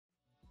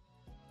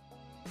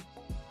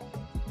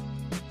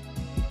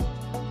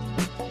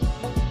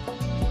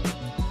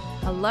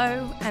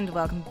Hello and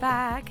welcome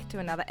back to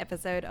another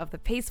episode of the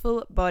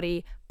Peaceful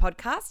Body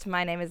Podcast.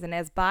 My name is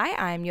Inez Bai.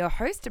 I am your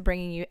host,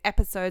 bringing you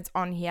episodes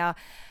on here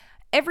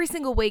every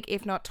single week,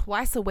 if not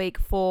twice a week,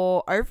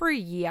 for over a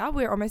year.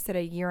 We're almost at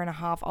a year and a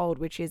half old,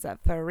 which is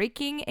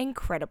freaking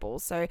incredible.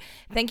 So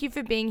thank you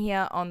for being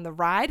here on the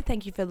ride.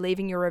 Thank you for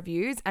leaving your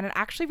reviews. And it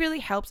actually really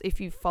helps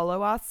if you follow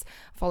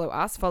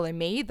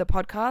me, the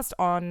podcast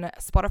on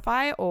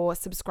Spotify, or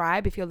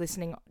subscribe if you're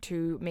listening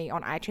to me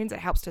on iTunes. It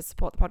helps to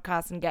support the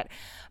podcast and get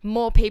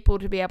more people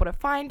to be able to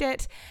find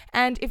it.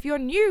 And if you're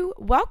new,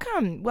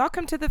 welcome.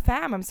 Welcome to the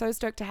fam. I'm so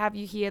stoked to have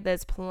you here.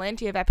 There's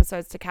plenty of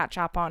episodes to catch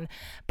up on,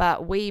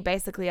 but we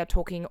basically are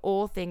talking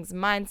all things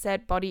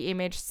mindset, body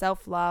image,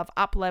 self-love,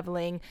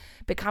 up-leveling,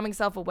 becoming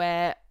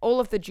self-aware, all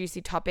of the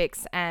juicy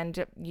topics.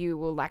 And you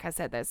will, like I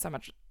said, there's so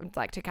much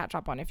to catch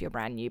up on if you're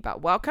brand new,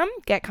 but welcome,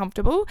 get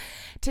comfortable.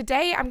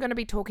 Today, I'm going to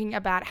be talking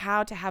about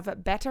how to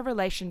have better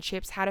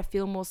relationships, how to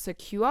feel more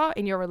secure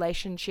in your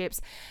relationships,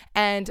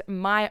 and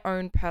my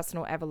own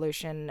personal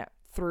evolution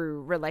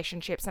through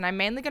relationships. And I'm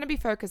mainly going to be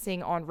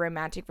focusing on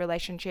romantic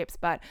relationships,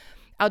 but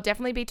I'll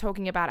definitely be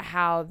talking about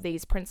how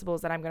these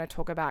principles that I'm going to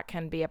talk about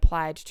can be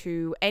applied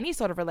to any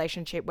sort of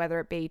relationship, whether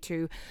it be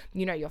to,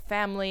 your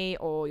family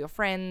or your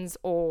friends,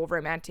 or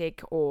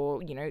romantic,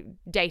 or,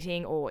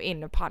 dating, or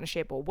in a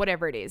partnership, or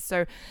whatever it is.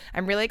 So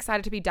I'm really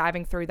excited to be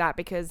diving through that,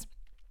 because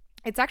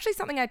it's actually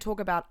something I talk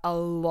about a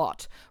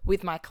lot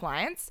with my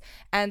clients,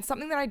 and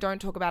something that I don't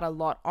talk about a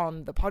lot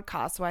on the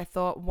podcast. So I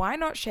thought, why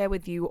not share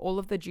with you all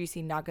of the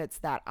juicy nuggets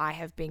that I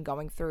have been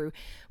going through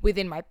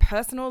within my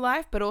personal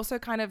life, but also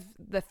kind of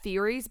the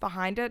theories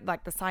behind it,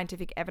 like the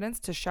scientific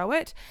evidence to show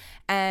it,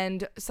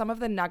 and some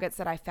of the nuggets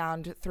that I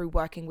found through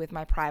working with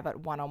my private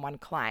one-on-one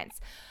clients.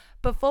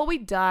 Before we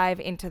dive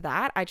into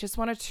that, I just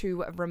wanted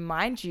to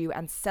remind you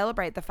and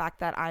celebrate the fact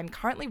that I'm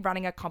currently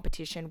running a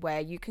competition where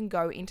you can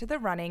go into the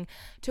running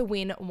to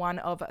win one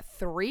of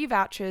 3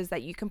 vouchers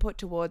that you can put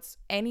towards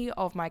any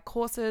of my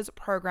courses,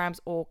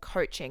 programs, or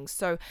coaching.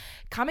 So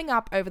coming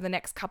up over the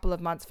next couple of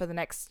months for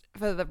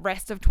the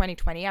rest of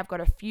 2020, I've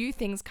got a few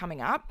things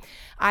coming up.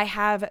 I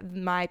have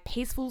my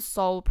Peaceful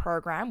Soul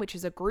program, which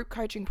is a group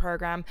coaching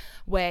program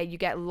where you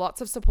get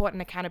lots of support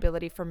and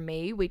accountability from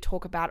me. We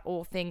talk about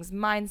all things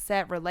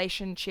mindset, relationships,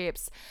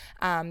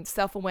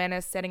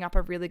 self-awareness, setting up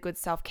a really good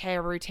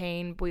self-care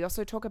routine. We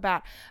also talk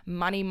about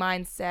money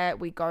mindset.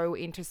 We go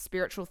into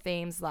spiritual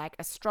themes like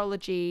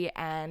astrology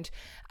and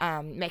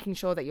making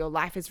sure that your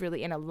life is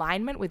really in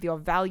alignment with your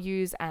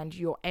values and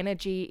your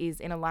energy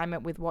is in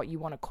alignment with what you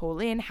want to call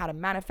in, how to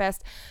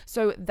manifest.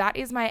 So that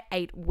is my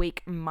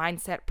 8-week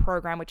mindset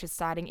program, which is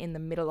starting in the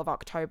middle of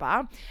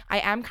October.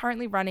 I am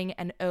currently running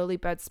an early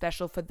bird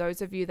special for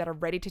those of you that are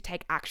ready to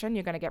take action.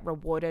 You're going to get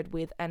rewarded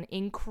with an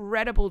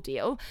incredible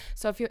deal.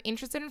 So if you're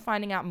interested in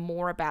finding out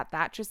more about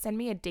that, just send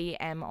me a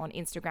DM on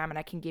Instagram and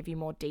I can give you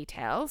more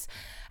details.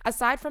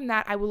 Aside from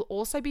that, I will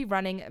also be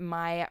running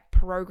my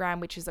program,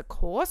 which is a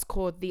course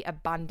called the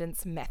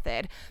Abundance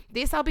Method.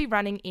 This I'll be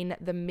running in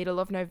the middle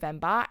of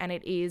November, and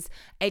it is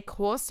a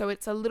course, so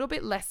it's a little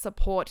bit less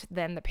support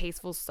than the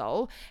Peaceful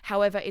Soul.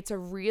 However, it's a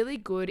really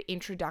good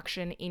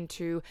introduction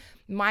into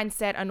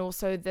mindset and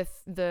also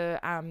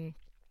the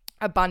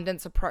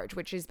abundance approach,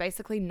 which is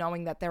basically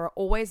knowing that there are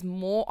always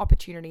more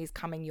opportunities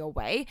coming your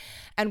way.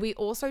 And we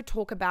also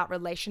talk about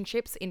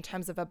relationships in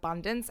terms of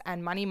abundance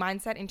and money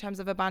mindset in terms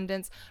of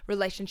abundance,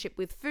 relationship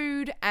with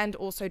food, and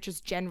also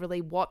just generally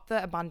what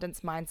the abundance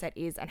mindset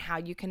is and how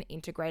you can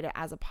integrate it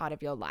as a part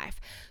of your life.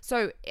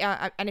 So,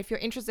 and if you're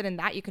interested in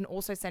that, you can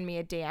also send me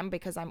a DM,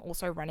 because I'm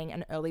also running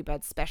an early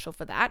bird special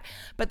for that.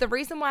 But the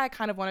reason why I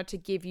kind of wanted to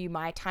give you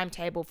my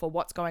timetable for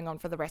what's going on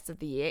for the rest of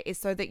the year is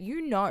so that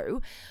you know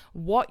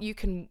what you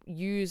can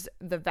use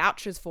the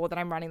vouchers for that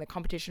I'm running the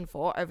competition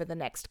for over the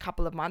next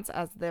couple of months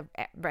as the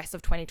rest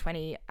of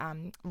 2020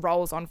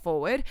 rolls on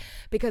forward,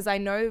 because I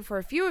know for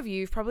a few of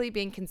you, you've probably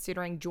been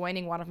considering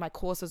joining one of my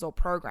courses or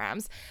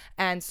programs,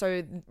 and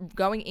so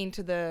going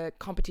into the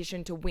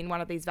competition to win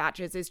one of these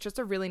vouchers is just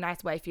a really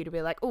nice way for you to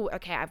be like, oh,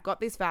 okay, I've got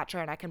this voucher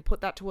and I can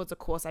put that towards a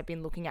course I've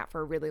been looking at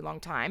for a really long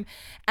time.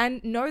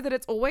 And know that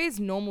it's always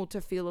normal to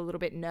feel a little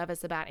bit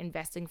nervous about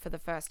investing for the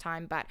first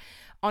time, but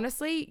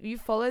honestly, you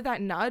follow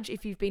that nudge.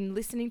 If you've been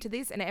listening to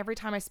this and every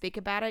time I speak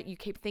about it, you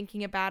keep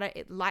thinking about it,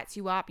 it lights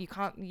you up. You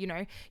can't,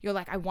 you're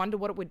like, I wonder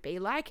what it would be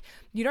like.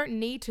 You don't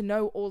need to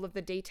know all of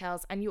the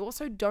details, and you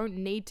also don't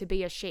need to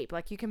be a sheep.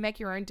 Like, you can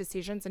make your own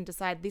decisions and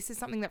decide, this is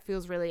something that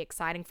feels really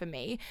exciting for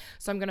me,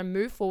 so I'm going to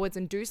move forwards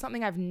and do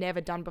something I've never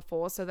done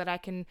before so that I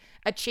can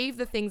achieve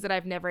the things that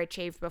I've never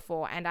achieved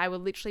before. And I will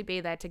literally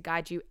be there to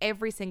guide you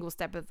every single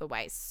step of the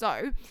way.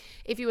 So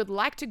if you would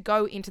like to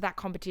go into that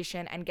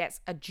competition and get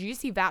a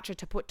juicy voucher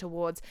to put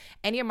towards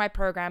any of my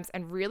programs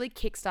and really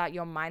kickstart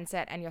your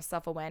mindset and your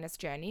self-awareness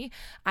journey,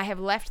 I have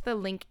left the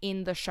link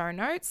in the show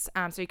notes.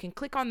 So you can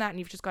click on that and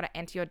you've just got to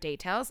enter your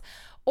details,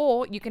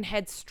 or you can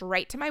head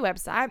straight to my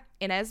website,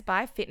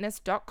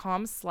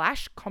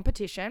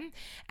 inezbyfitness.com/competition,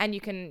 and you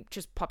can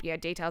just pop your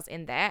details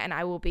in there, and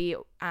I will be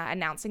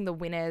announcing the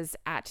winners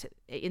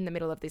in the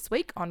middle of this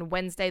week on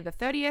Wednesday the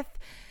 30th.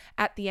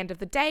 At the end of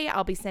the day,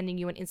 I'll be sending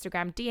you an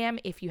Instagram DM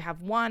if you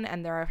have won,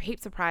 and there are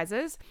heaps of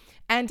prizes.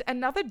 And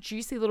another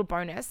juicy little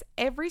bonus,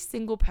 every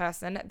single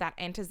person that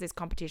enters this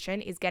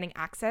competition is getting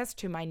access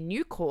to my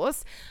new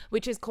course,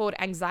 which is called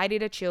Anxiety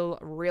to Chill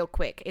Real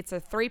Quick. It's a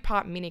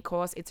 3-part mini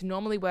course. It's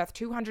normally worth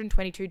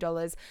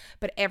 $222,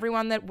 but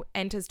everyone that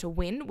enters to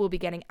win will be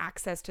getting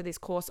access to this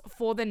course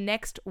for the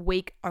next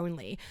week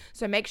only.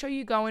 So make sure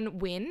you go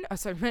and win.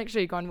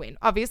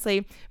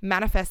 Obviously,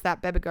 manifest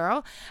that, baby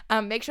girl.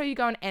 Make sure you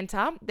go and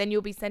enter. Then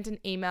you'll be sent an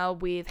email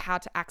with how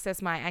to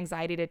access my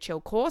Anxiety to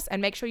Chill course,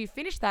 and make sure you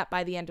finish that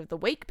by the end of the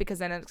week, because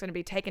then it's going to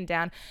be taken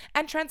down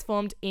and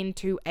transformed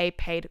into a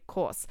paid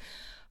course.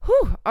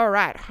 Whew. All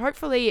right.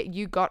 Hopefully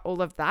you got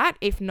all of that.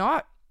 If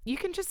not, you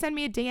can just send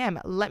me a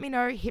DM. Let me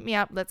know. Hit me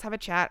up. Let's have a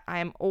chat. I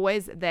am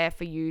always there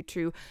for you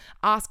to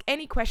ask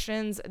any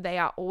questions. They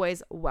are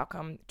always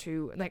welcome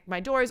to, my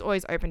door is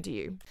always open to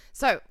you.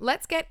 So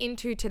let's get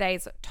into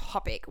today's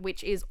topic,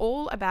 which is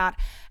all about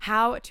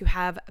how to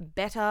have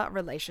better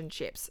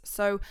relationships.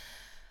 So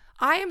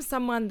I am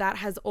someone that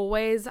has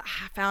always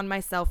found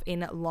myself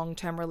in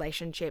long-term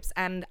relationships,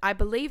 and I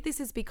believe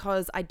this is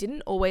because I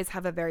didn't always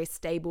have a very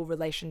stable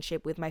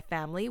relationship with my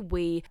family.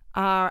 We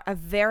are a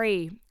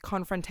very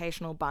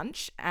confrontational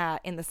bunch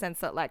in the sense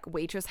that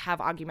we just have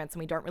arguments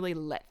and we don't really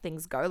let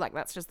things go.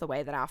 That's just the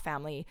way that our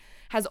family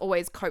has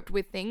always coped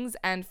with things.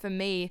 And for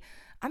me,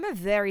 I'm a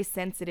very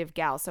sensitive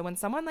gal. So when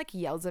someone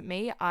yells at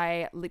me,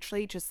 I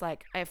literally just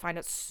I find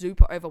it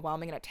super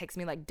overwhelming, and it takes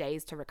me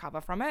days to recover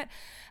from it.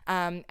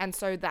 And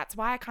so that's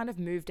why I kind of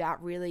moved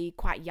out really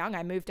quite young.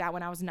 I moved out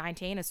when I was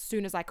 19, as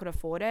soon as I could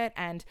afford it.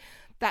 And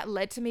that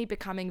led to me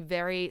becoming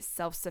very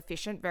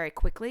self-sufficient very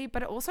quickly,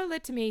 but it also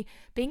led to me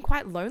being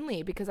quite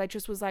lonely, because I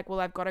just was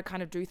I've got to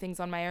kind of do things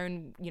on my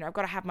own. I've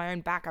got to have my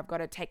own back. I've got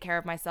to take care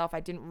of myself.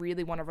 I didn't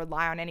really want to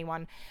rely on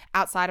anyone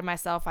outside of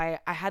myself. I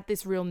had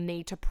this real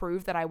need to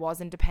prove that I was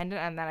independent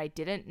and that I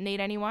didn't need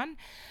anyone.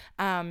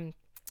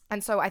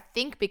 And so I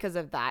think because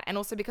of that, and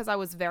also because I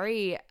was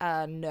very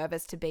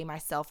nervous to be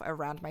myself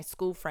around my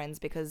school friends,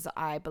 because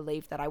I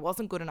believed that I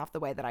wasn't good enough the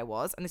way that I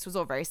was. And this was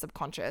all very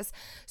subconscious.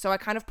 So I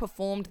kind of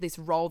performed this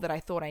role that I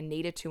thought I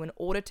needed to in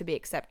order to be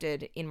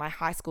accepted in my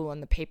high school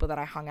and the people that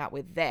I hung out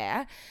with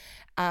there.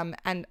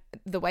 And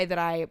the way that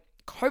I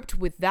coped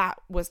with that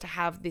was to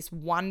have this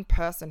one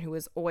person who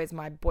was always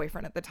my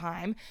boyfriend at the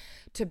time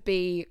to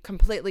be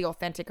completely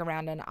authentic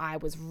around, and I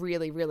was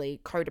really, really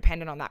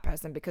codependent on that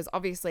person, because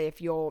obviously if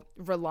you're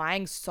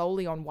relying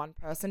solely on one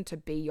person to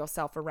be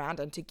yourself around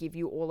and to give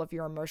you all of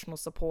your emotional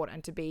support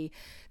and to be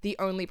the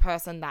only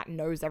person that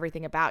knows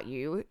everything about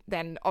you,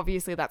 then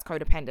obviously that's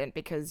codependent,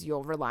 because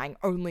you're relying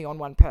only on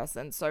one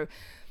person. So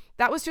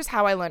that was just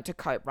how I learned to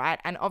cope, right?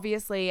 And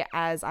obviously,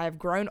 as I've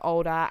grown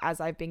older, as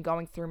I've been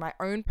going through my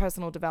own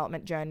personal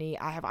development journey,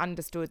 I have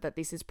understood that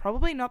this is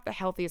probably not the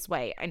healthiest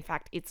way. In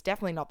fact, it's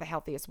definitely not the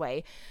healthiest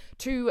way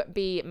to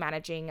be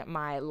managing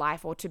my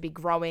life, or to be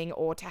growing,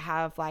 or to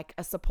have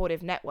a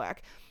supportive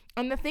network.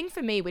 And the thing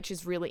for me, which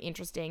is really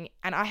interesting,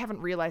 and I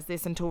haven't realized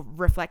this until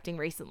reflecting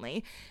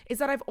recently, is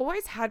that I've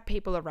always had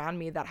people around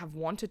me that have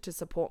wanted to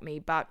support me,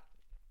 but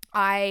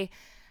I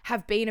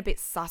have been a bit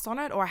sus on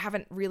it, or I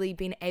haven't really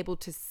been able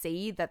to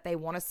see that they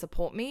want to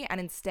support me. And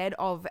instead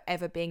of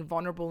ever being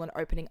vulnerable and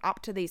opening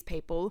up to these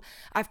people,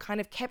 I've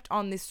kind of kept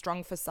on this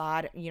strong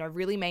facade,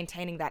 really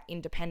maintaining that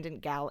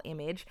independent gal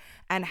image,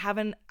 and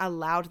haven't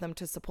allowed them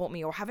to support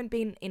me, or haven't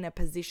been in a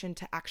position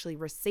to actually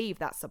receive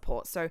that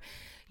support. So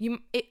you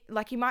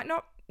might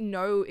not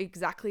know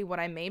exactly what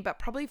I mean, but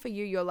probably for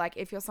you, you're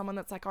if you're someone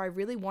that's I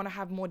really want to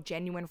have more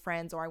genuine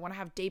friends, or I want to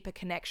have deeper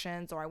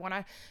connections, or I want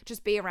to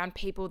just be around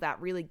people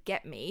that really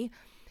get me,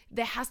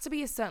 there has to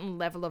be a certain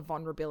level of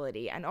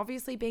vulnerability. And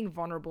obviously being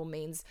vulnerable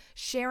means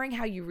sharing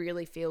how you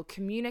really feel,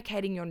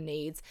 communicating your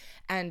needs,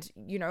 and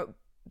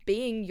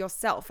being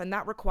yourself, and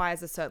that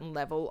requires a certain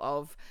level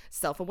of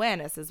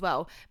self-awareness as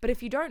well. But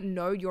if you don't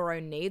know your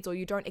own needs, or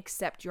you don't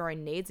accept your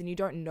own needs, and you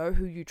don't know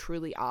who you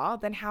truly are,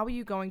 then how are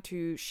you going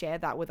to share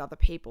that with other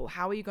people?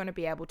 How are you going to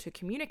be able to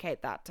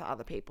communicate that to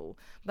other people?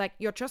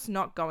 You're just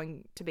not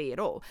going to be at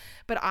all.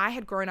 But I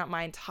had grown up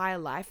my entire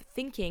life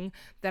thinking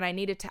that I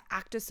needed to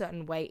act a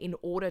certain way in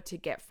order to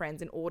get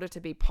friends, in order to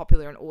be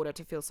popular, in order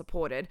to feel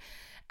supported.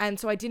 And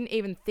so I didn't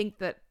even think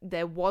that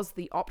there was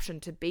the option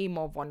to be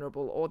more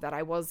vulnerable, or that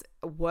I was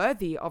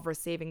worthy of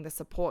receiving the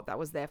support that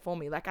was there for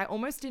me. I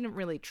almost didn't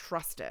really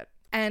trust it.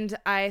 And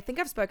I think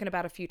I've spoken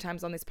about a few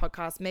times on this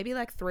podcast, maybe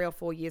 3 or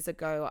 4 years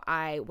ago,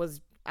 I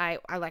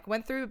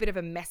went through a bit of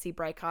a messy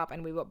breakup,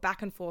 and we were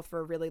back and forth for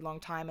a really long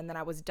time. And then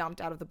I was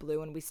dumped out of the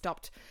blue, and we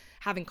stopped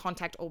having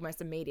contact almost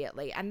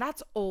immediately. And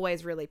that's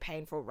always really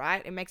painful,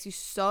 right? It makes you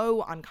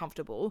so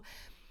uncomfortable.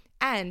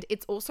 And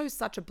it's also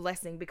such a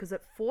blessing because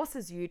it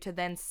forces you to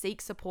then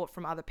seek support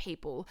from other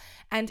people.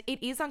 And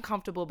it is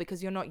uncomfortable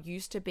because you're not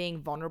used to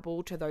being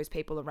vulnerable to those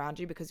people around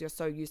you because you're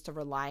so used to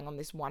relying on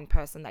this one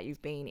person that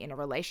you've been in a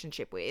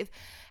relationship with.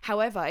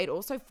 However, it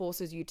also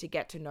forces you to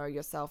get to know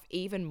yourself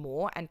even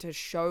more and to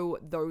show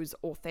those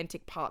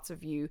authentic parts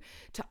of you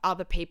to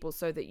other people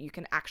so that you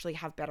can actually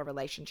have better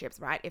relationships,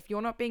 right? If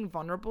you're not being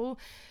vulnerable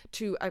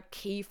to a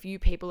key few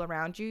people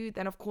around you,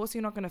 then of course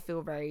you're not going to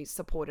feel very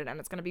supported, and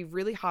it's going to be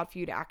really hard for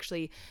you to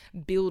actually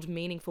build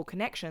meaningful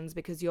connections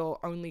because you're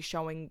only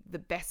showing the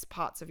best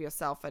parts of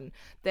yourself, and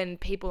then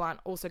people aren't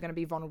also going to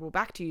be vulnerable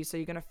back to you, so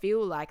you're going to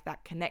feel like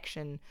that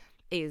connection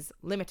is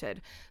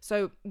limited.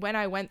 So when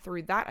I went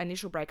through that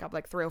initial breakup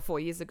like 3 or 4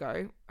 years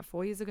ago,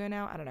 4 years ago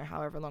now, I don't know,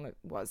 however long it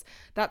was,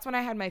 that's when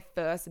I had my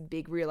first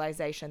big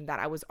realization that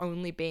I was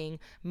only being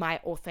my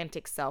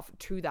authentic self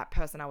to that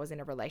person I was in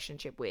a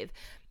relationship with.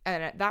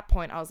 And at that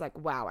point I was like,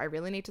 wow, I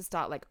really need to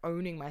start like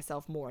owning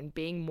myself more and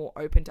being more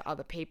open to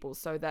other people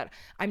so that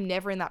I'm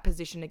never in that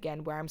position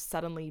again where I'm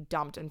suddenly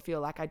dumped and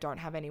feel like I don't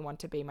have anyone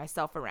to be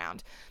myself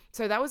around.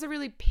 So that was a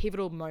really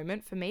pivotal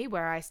moment for me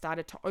where I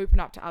started to open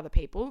up to other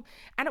people.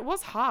 And it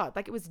was hard.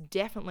 Like, it was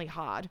definitely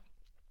hard.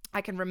 I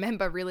can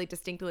remember really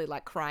distinctly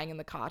like crying in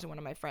the car to one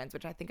of my friends,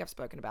 which I think I've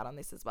spoken about on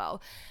this as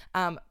well.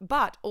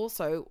 But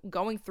also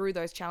going through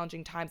those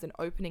challenging times and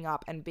opening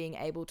up and being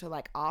able to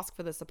like ask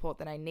for the support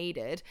that I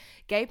needed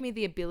gave me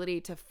the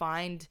ability to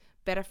find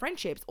better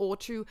friendships or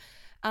to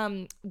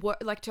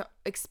to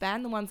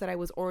expand the ones that I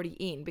was already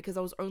in, because I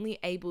was only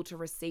able to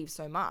receive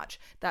so much.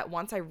 That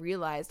once I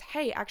realized,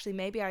 hey, actually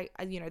maybe I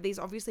these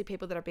obviously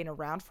people that have been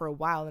around for a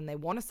while and they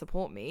want to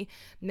support me,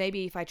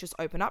 maybe if I just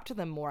open up to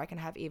them more, I can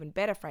have even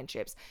better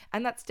friendships.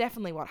 And that's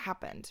definitely what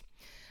happened.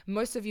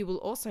 Most of you will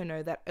also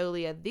know that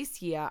earlier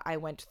this year I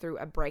went through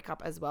a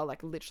breakup as well,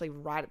 like literally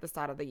right at the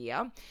start of the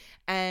year.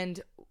 And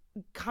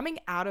coming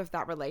out of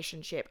that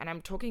relationship, and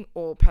I'm talking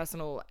all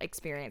personal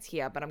experience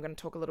here, but I'm going to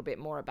talk a little bit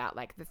more about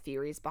like the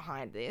theories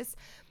behind this.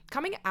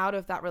 Coming out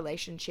of that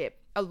relationship,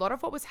 a lot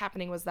of what was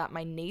happening was that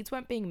my needs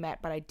weren't being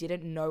met, but I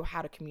didn't know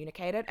how to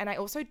communicate it. And I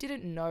also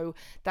didn't know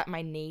that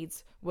my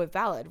needs were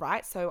valid,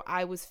 right? So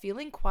I was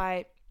feeling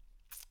quite,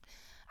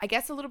 I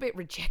guess, a little bit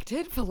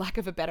rejected, for lack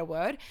of a better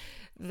word,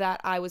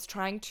 that I was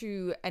trying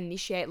to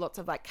initiate lots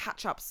of like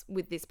catch-ups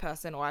with this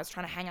person, or I was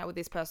trying to hang out with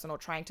this person, or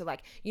trying to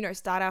like,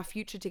 start our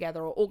future together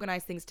or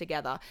organize things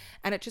together.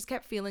 And it just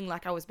kept feeling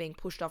like I was being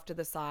pushed off to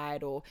the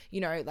side, or,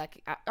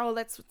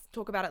 let's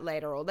talk about it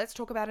later, or let's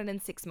talk about it in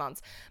 6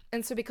 months.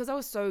 And so because I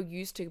was so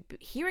used to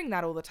hearing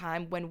that all the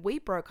time, when we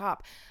broke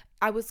up,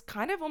 I was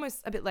kind of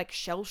almost a bit like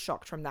shell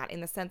shocked from that, in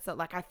the sense that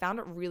like I found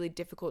it really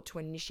difficult to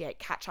initiate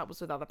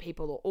catch-ups with other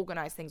people or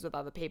organize things with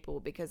other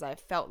people, because I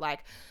felt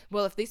like,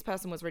 well, if this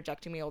person was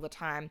rejecting me all the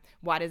time,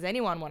 why does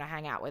anyone want to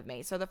hang out with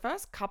me? So the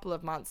first couple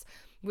of months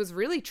was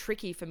really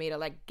tricky for me to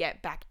like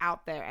get back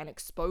out there and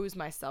expose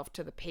myself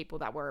to the people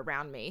that were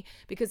around me,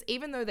 because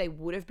even though they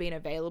would have been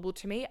available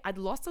to me, I'd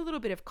lost a little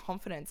bit of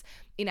confidence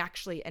in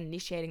actually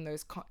initiating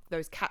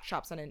those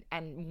catch-ups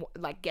and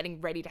like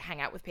getting ready to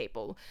hang out with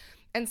people.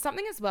 And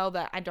something as well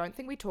that I don't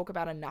think we talk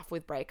about enough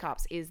with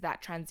breakups is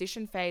that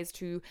transition phase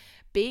to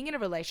being in a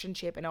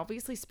relationship and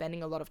obviously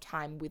spending a lot of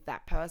time with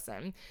that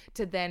person,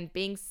 to then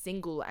being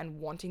single and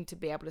wanting to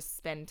be able to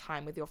spend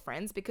time with your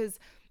friends, because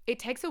it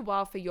takes a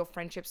while for your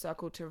friendship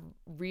circle to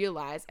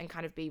realize and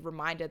kind of be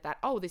reminded that,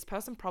 oh, this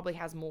person probably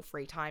has more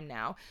free time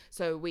now,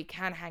 so we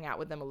can hang out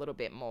with them a little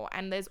bit more.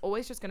 And there's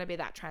always just going to be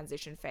that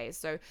transition phase.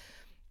 So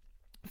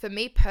for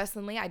me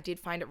personally, I did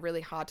find it really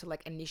hard to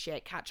like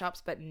initiate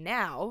catch-ups, but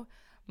now,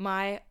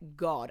 my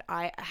God,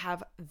 I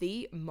have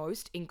the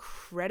most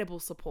incredible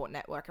support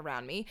network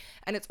around me.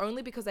 And it's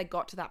only because I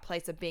got to that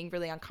place of being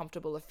really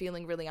uncomfortable, of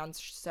feeling really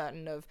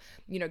uncertain, of,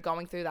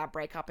 going through that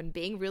breakup and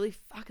being really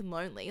fucking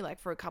lonely, like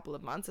for a couple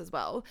of months as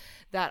well,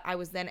 that I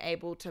was then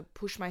able to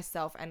push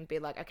myself and be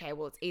like, okay,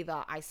 well, it's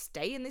either I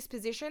stay in this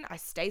position, I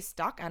stay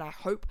stuck, and I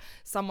hope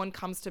someone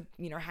comes to,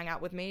 hang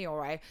out with me,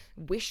 or I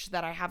wish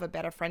that I have a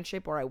better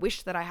friendship, or I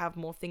wish that I have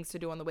more things to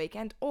do on the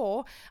weekend,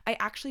 or I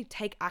actually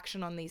take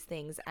action on these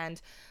things. And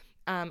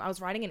I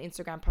was writing an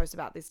Instagram post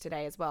about this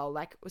today as well.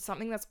 Like,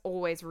 something that's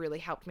always really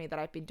helped me that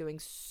I've been doing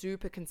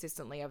super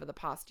consistently over the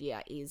past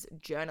year is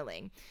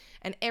journaling.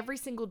 And every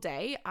single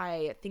day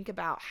I think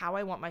about how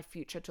I want my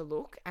future to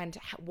look and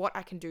what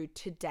I can do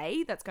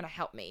today that's going to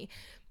help me.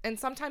 And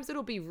sometimes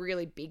it'll be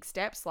really big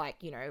steps, like,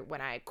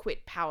 when I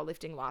quit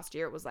powerlifting last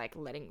year, it was like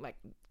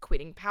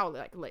quitting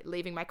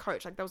leaving my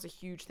coach. Like, that was a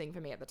huge thing for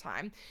me at the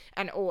time.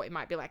 Or it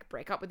might be like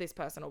break up with this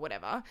person or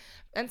whatever.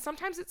 And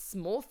sometimes it's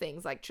small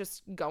things, like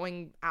just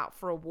going out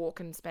for a walk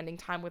and spending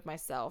time with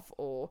myself,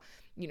 or,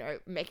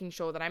 making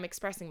sure that I'm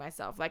expressing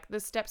myself. Like, the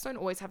steps don't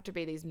always have to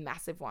be these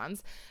massive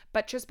ones,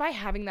 but just by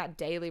having that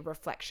daily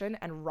reflection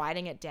and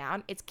writing it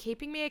down, it's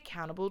keeping me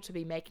accountable to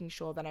be making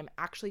sure that I'm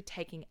actually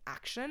taking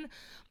action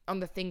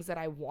on the things that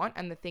I want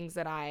and the things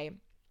that I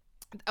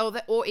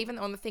or even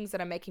on the things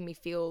that are making me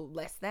feel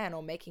less than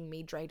or making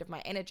me drained of my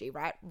energy,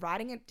 right?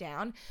 Writing it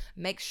down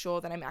makes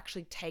sure that I'm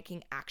actually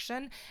taking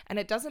action. And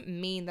it doesn't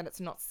mean that it's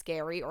not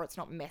scary or it's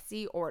not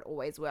messy or it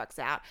always works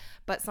out.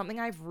 But something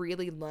I've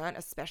really learned,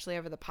 especially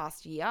over the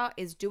past year,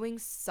 is doing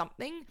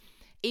something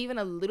even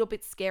a little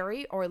bit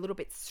scary or a little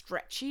bit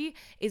stretchy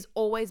is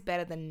always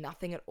better than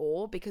nothing at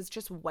all, because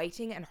just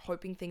waiting and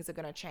hoping things are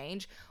going to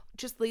change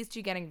just leads to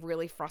you getting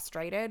really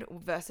frustrated,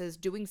 versus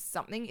doing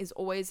something is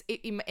always,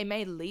 it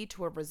may lead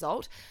to a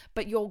result,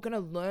 but you're going to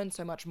learn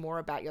so much more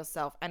about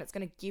yourself and it's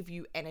going to give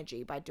you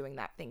energy by doing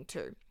that thing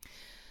too.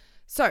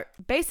 So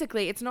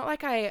basically, it's not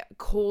like I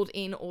called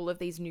in all of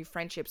these new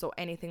friendships or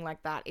anything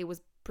like that. It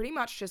was pretty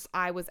much just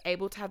I was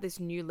able to have this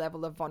new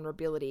level of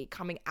vulnerability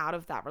coming out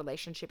of that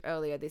relationship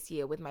earlier this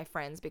year with my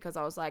friends, because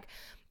I was like,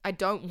 I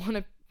don't want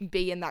to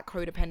be in that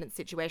codependent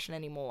situation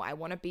anymore. I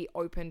want to be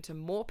open to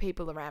more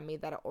people around me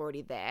that are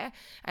already there.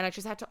 And I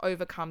just had to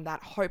overcome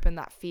that hope and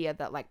that fear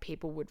that like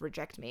people would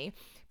reject me,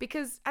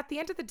 because at the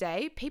end of the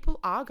day, people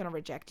are going to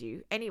reject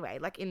you anyway,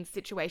 like in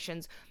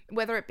situations,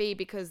 whether it be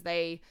because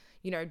they,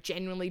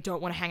 genuinely don't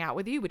want to hang out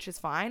with you, which is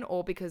fine,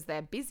 or because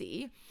they're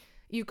busy.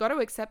 You've got to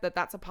accept that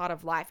that's a part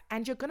of life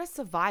and you're going to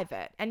survive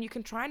it. And you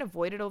can try and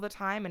avoid it all the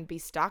time and be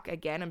stuck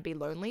again and be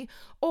lonely.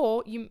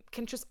 Or you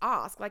can just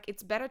ask, like,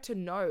 it's better to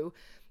know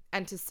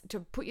and to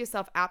put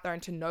yourself out there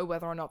and to know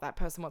whether or not that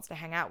person wants to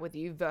hang out with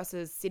you,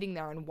 versus sitting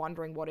there and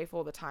wondering what if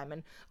all the time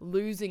and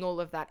losing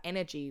all of that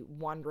energy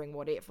wondering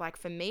what if. Like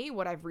for me,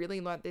 what I've really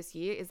learned this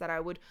year is that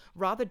I would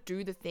rather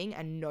do the thing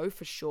and know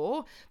for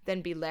sure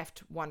than be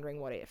left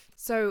wondering what if.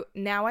 So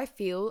now I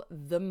feel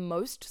the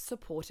most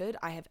supported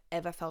I have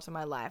ever felt in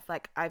my life.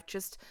 Like I've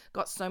just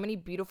got so many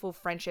beautiful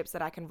friendships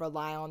that I can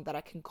rely on, that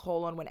I can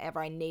call on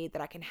whenever I need,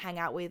 that I can hang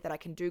out with, that I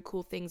can do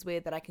cool things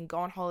with, that I can go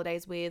on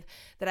holidays with,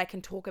 that I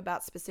can talk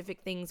about specific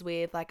things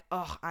with. Like,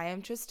 I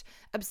am just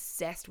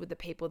obsessed with the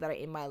people that are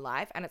in my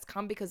life, and it's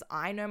come because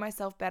I know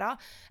myself better,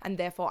 and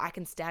therefore I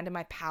can stand in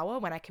my power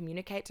when I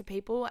communicate to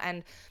people.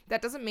 And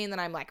that doesn't mean that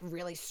I'm like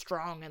really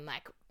strong and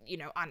like,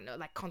 I don't know,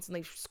 like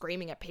constantly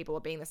screaming at people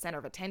or being the center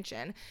of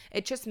attention.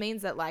 It just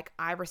means that like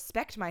I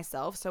respect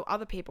myself, so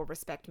other people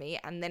respect me,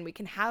 and then we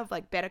can have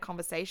like better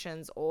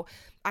conversations, or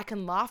I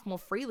can laugh more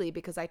freely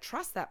because I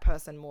trust that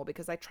person more,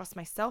 because I trust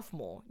myself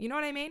more. You know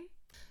what I mean?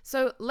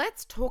 So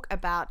let's talk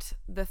about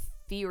the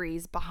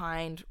theories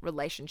behind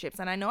relationships.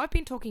 And I know I've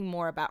been talking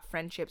more about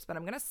friendships, but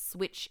I'm going to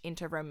switch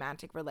into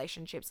romantic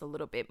relationships a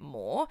little bit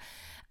more.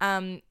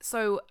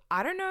 So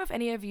I don't know if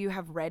any of you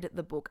have read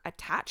the book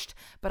Attached,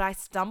 but I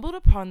stumbled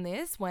upon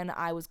this when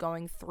I was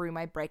going through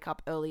my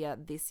breakup earlier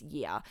this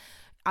year.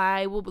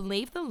 I will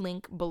leave the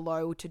link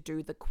below to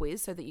do the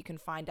quiz so that you can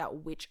find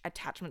out which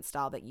attachment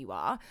style that you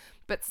are.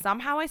 But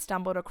somehow I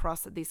stumbled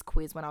across this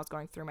quiz when I was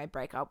going through my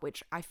breakup,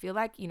 which I feel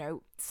like,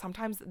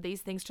 sometimes these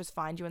things just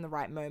find you in the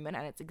right moment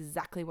and it's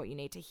exactly what you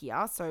need to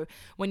hear. So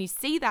when you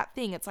see that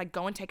thing, it's like,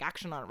 go and take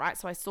action on it, right?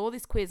 So I saw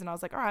this quiz and I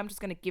was like, all right, I'm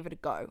just going to give it a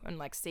go and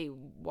like see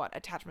what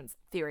attachment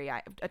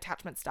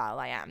style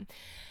I am.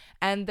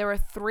 And there are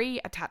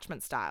 3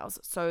 attachment styles.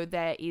 So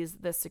there is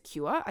the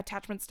secure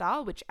attachment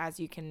style, which, as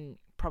you can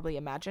probably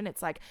imagine,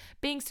 it's like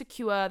being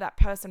secure. That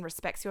person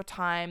respects your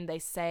time. They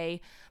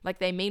say, like,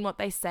 they mean what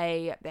they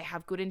say. They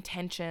have good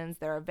intentions.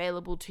 They're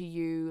available to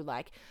you.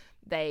 Like,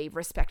 they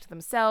respect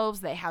themselves.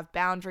 They have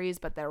boundaries,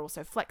 but they're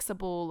also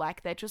flexible.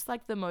 Like, they're just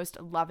like the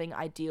most loving,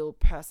 ideal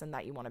person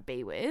that you want to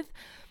be with.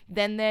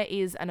 Then there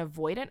is an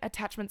avoidant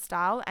attachment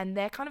style, and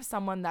they're kind of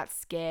someone that's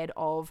scared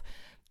of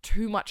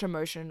too much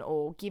emotion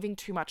or giving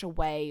too much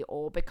away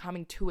or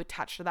becoming too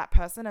attached to that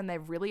person, and they're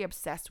really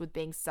obsessed with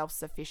being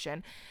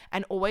self-sufficient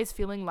and always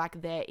feeling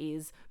like there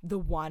is the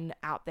one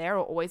out there,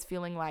 or always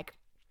feeling like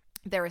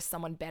there is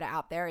someone better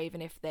out there,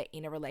 even if they're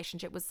in a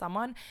relationship with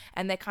someone.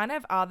 And they kind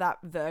of are that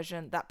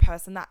person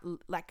that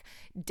like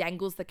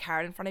dangles the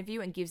carrot in front of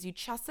you and gives you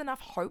just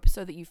enough hope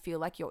so that you feel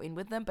like you're in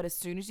with them, but as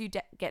soon as you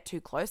get too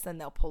close, then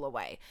they'll pull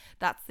away.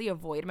 That's the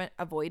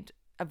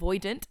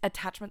avoidant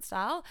attachment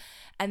style.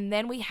 And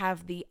then we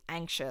have the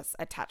anxious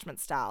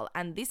attachment style,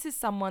 and this is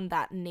someone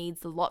that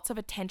needs lots of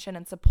attention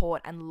and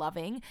support and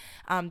loving.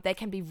 They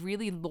can be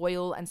really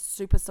loyal and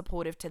super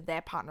supportive to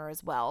their partner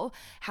as well.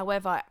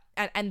 However,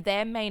 and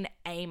their main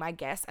aim, I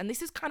guess, and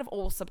this is kind of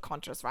all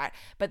subconscious, right?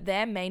 But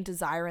their main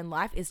desire in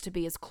life is to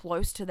be as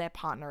close to their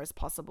partner as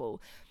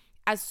possible.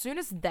 As soon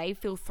as they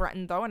feel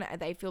threatened, though, and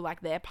they feel like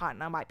their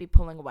partner might be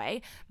pulling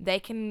away, they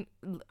can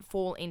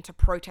fall into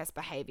protest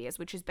behaviors,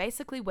 which is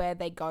basically where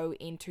they go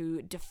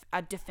into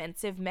a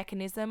defensive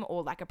mechanism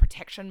or like a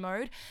protection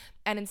mode.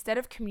 And instead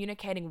of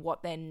communicating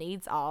what their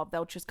needs are,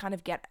 they'll just kind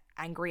of get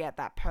angry at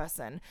that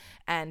person,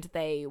 and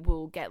they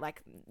will get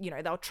like,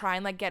 they'll try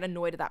and like get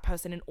annoyed at that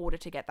person in order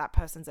to get that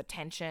person's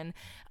attention.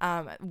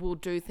 Will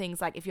do things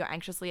like, if you're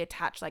anxiously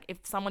attached, like if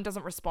someone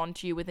doesn't respond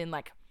to you within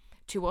like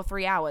 2 or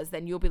 3 hours,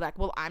 then you'll be like,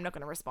 well, I'm not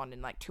going to respond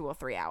in like 2 or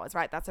 3 hours,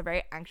 right? That's a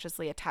very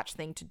anxiously attached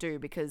thing to do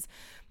because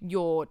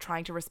you're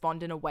trying to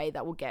respond in a way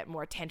that will get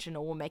more attention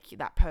or will make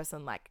that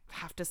person like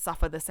have to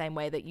suffer the same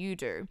way that you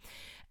do.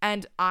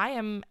 And I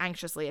am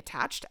anxiously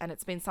attached, and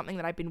it's been something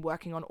that I've been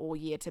working on all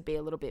year to be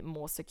a little bit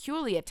more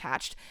securely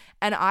attached.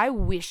 And I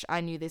wish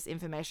I knew this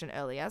information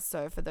earlier.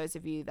 So for those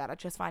of you that are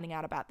just finding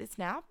out about this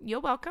now, you're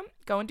welcome.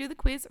 Go and do the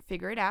quiz,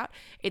 figure it out.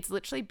 It's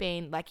literally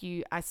been like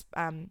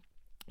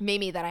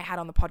Mimi that I had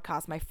on the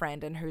podcast, my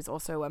friend, and who's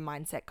also a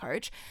mindset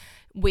coach,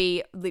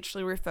 we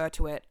literally refer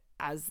to it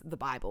as the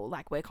Bible.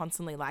 Like, we're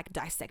constantly like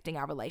dissecting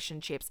our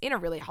relationships in a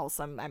really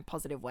wholesome and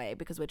positive way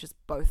because we're just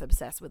both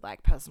obsessed with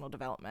like personal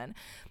development,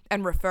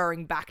 and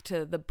referring back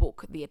to the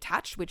book The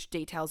Attached, which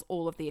details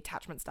all of the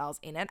attachment styles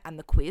in it and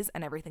the quiz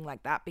and everything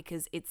like that,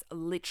 because it's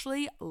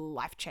literally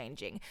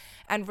life-changing.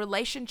 And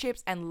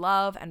relationships and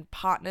love and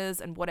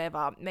partners and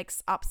whatever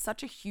makes up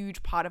such a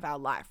huge part of our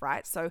life,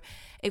 right? So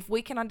if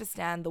we can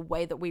understand the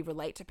way that we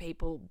relate to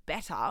people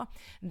better,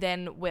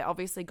 then we're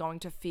obviously going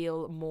to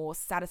feel more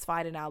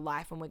satisfied in our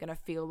life, and we're going to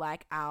feel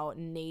like our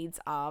needs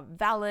are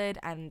valid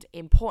and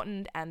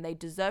important and they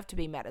deserve to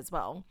be met as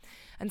well.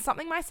 And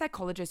something my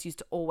psychologist used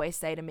to always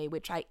say to me,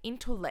 which I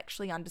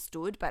intellectually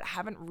understood but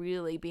haven't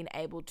really been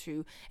able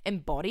to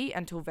embody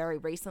until very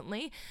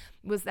recently,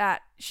 was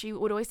that she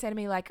would always say to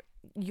me, like,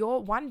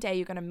 one day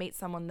you're going to meet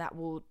someone that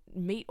will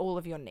meet all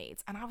of your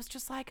needs. And I was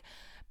just like,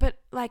 but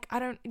like,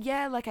 I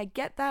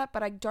get that,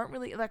 but I don't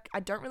really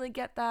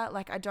get that.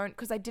 Like, I don't,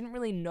 because I didn't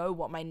really know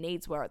what my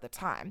needs were at the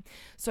time.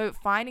 So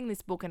finding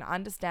this book and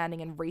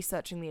understanding and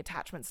researching the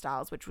attachment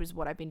styles, which was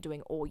what I've been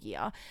doing all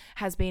year,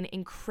 has been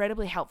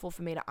incredibly helpful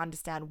for me to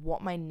understand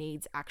what my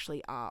needs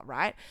actually are,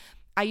 right?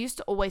 I used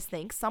to always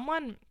think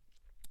someone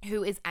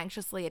who is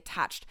anxiously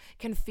attached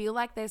can feel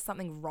like there's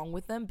something wrong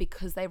with them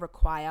because they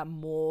require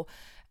more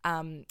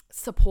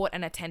support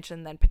and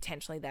attention than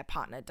potentially their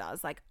partner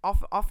does. Like,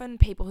 often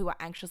people who are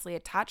anxiously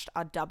attached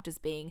are dubbed as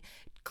being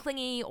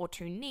clingy or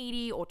too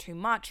needy or too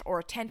much or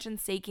attention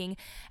seeking.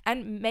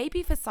 And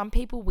maybe for some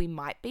people we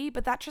might be,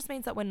 but that just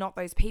means that we're not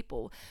those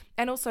people.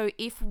 And also,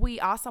 if we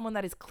are someone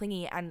that is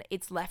clingy and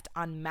it's left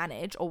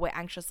unmanaged, or we're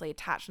anxiously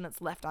attached and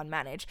it's left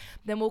unmanaged,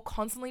 then we'll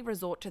constantly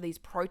resort to these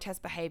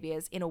protest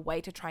behaviors in a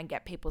way to try and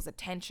get people's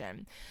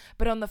attention.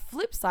 But on the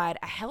flip side,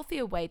 a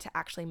healthier way to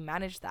actually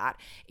manage that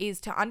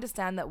is to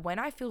understand that when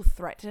I feel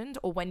threatened,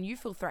 or when you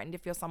feel threatened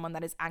if you're someone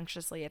that is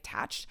anxiously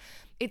attached,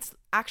 it's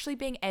actually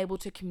being able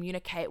to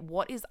communicate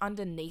what is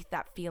underneath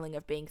that feeling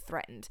of being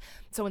threatened.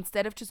 So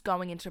instead of just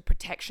going into a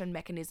protection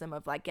mechanism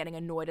of like getting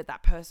annoyed at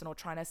that person or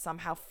trying to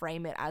somehow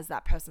frame it as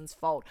that person's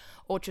fault,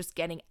 or just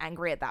getting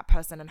angry at that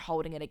person and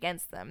holding it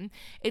against them,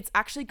 it's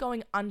actually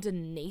going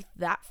underneath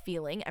that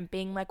feeling and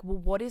being like, well,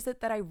 what is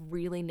it that I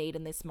really need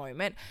in this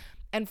moment?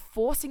 And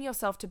forcing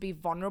yourself to be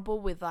vulnerable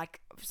with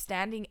like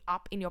standing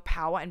up in your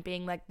power and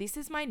being like, this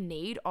is my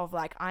need of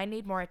like, I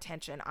need more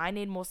attention. I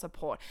need more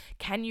support.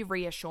 Can you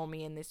reassure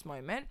me in this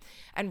moment?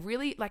 And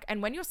really like, and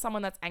when you're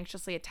someone that's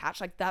anxiously attached,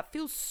 like that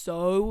feels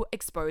so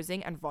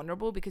exposing and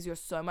vulnerable because you're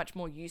so much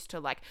more used to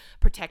like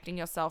protecting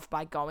yourself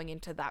by going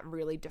into that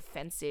really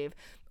defensive,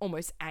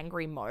 almost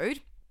angry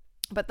mode.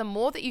 But the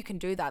more that you can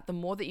do that, the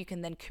more that you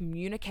can then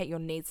communicate your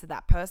needs to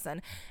that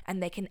person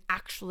and they can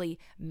actually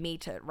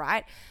meet it,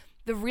 right?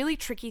 The really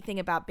tricky thing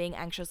about being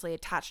anxiously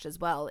attached as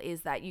well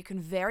is that you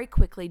can very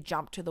quickly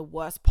jump to the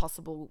worst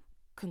possible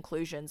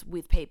conclusions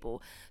with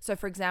people. So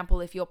for example,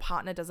 if your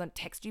partner doesn't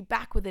text you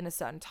back within a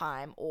certain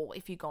time, or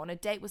if you go on a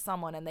date with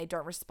someone and they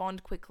don't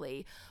respond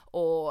quickly,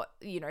 or,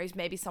 you know,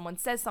 maybe someone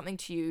says something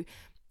to you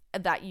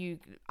that you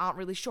aren't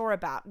really sure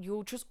about,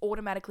 you'll just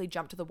automatically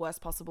jump to the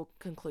worst possible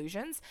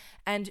conclusions.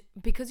 And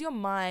because your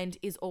mind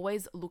is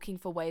always looking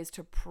for ways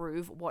to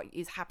prove what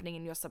is happening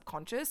in your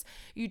subconscious,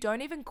 you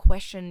don't even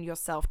question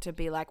yourself to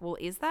be like, well,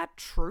 is that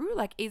true?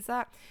 Like, is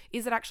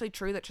it actually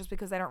true that just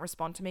because they don't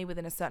respond to me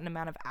within a certain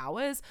amount of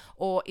hours,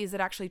 or is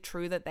it actually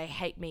true that they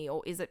hate me,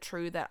 or is it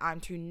true that I'm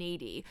too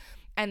needy?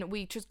 And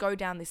we just go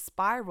down this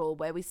spiral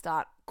where we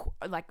start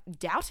like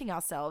doubting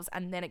ourselves,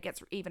 and then it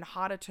gets even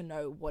harder to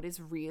know what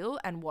is real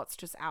and what's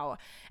just our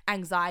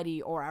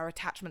anxiety or our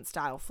attachment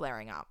style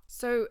flaring up.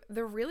 So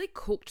the really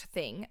cooked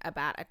thing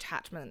about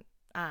attachment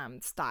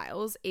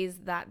styles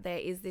is that there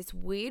is this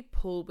weird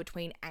pull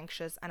between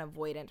anxious and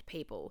avoidant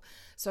people.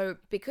 So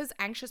because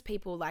anxious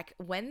people, like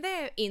when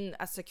they're in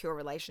a secure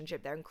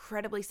relationship, they're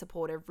incredibly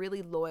supportive,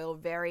 really loyal,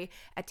 very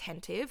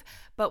attentive.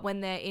 But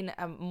when they're in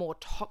a more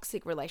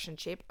toxic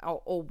relationship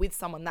or with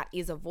someone that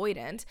is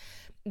avoidant,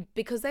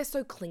 because they're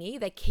so clingy,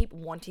 they keep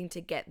wanting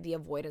to get the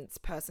avoidance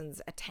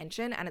person's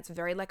attention, and it's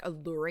very like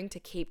alluring to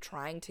keep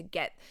trying to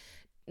get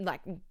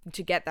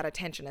that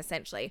attention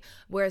essentially.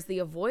 Whereas the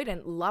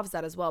avoidant loves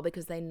that as well,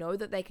 because they know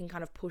that they can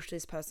kind of push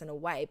this person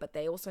away, but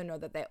they also know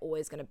that they're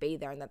always going to be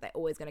there and that they're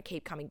always going to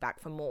keep coming back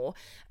for more.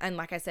 And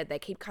like I said, they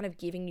keep kind of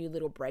giving you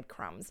little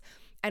breadcrumbs.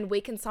 And we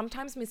can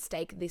sometimes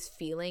mistake this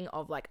feeling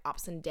of like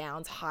ups and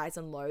downs, highs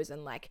and lows,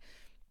 and like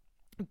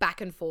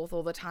back and forth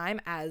all the time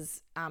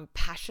as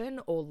passion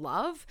or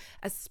love,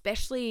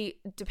 especially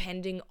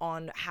depending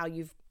on how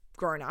you've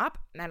grown up.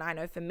 And I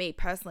know for me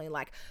personally,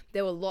 like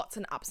there were lots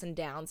and ups and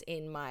downs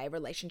in my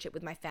relationship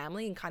with my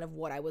family and kind of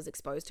what I was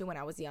exposed to when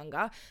I was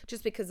younger,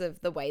 just because of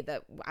the way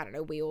that, I don't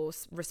know, we all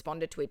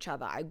responded to each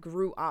other. I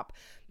grew up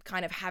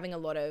kind of having a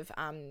lot of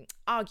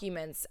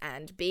arguments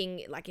and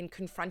being like in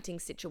confronting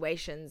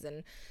situations,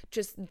 and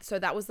just so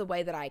that was the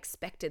way that I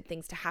expected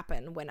things to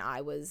happen when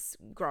I was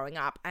growing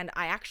up. And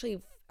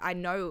I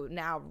know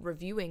now,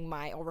 reviewing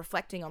or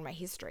reflecting on my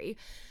history,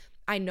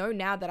 I know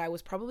now that I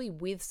was probably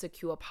with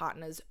secure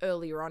partners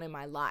earlier on in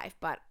my life,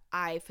 but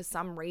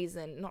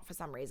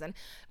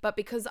but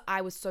because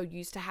I was so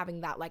used to having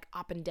that like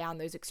up and down,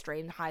 those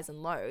extreme highs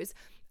and lows,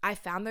 I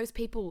found those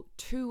people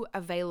too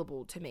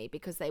available to me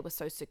because they were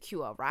so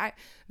secure, right?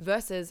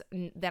 Versus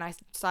then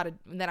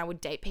I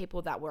would date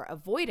people that were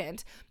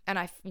avoidant, and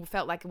I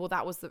felt like, well,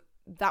 that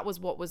was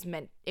what was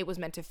meant. It was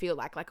meant to feel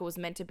like it was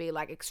meant to be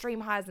like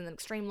extreme highs and then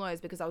extreme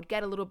lows, because I would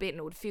get a little bit and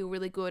it would feel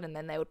really good, and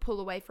then they would pull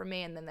away from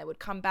me, and then they would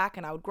come back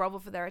and I would grovel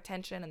for their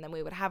attention, and then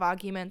we would have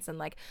arguments and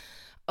like,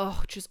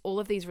 just all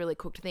of these really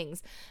cooked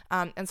things.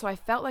 And so I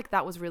felt like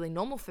that was really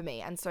normal for me.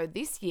 And so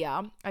this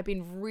year I've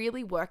been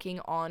really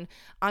working on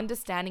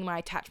understanding my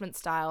attachment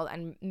style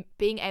and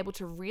being able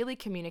to really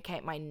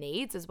communicate my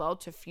needs as well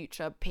to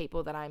future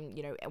people that I'm,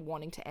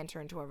 wanting to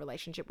enter into a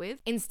relationship with,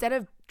 instead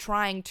of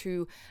trying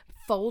to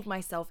fold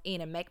myself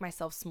in and make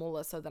myself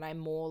smaller so that I'm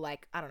more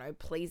like, I don't know,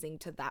 pleasing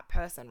to that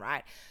person,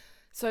 right?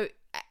 So,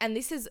 and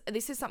this is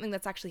something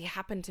that's actually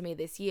happened to me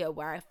this year,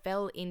 where I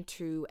fell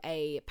into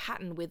a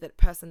pattern with a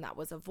person that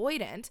was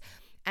avoidant,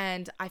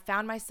 and I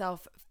found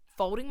myself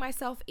folding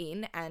myself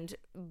in and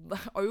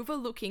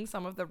overlooking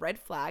some of the red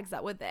flags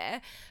that were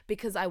there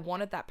because I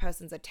wanted that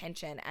person's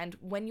attention. And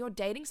when you're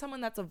dating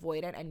someone that's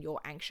avoidant and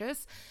you're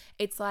anxious,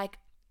 it's like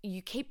you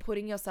keep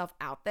putting yourself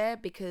out there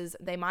because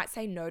they might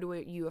say no to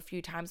you a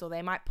few times, or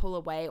they might pull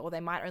away, or they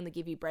might only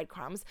give you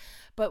breadcrumbs.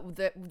 But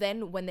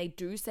then when they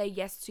do say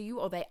yes to you,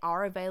 or they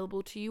are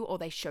available to you, or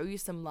they show you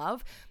some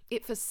love,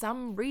 for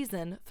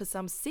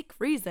some sick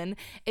reason,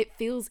 it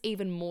feels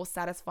even more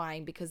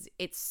satisfying because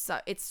it's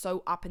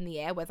so up in the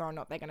air whether or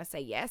not they're going to say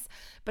yes.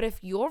 But if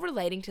you're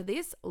relating to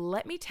this,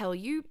 let me tell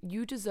you,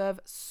 you deserve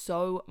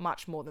so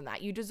much more than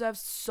that. You deserve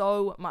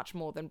so much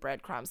more than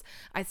breadcrumbs.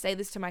 I say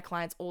this to my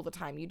clients all the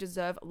time. You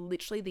deserve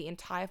literally the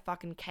entire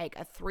fucking cake,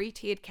 a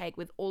 3-tiered cake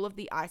with all of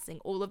the icing,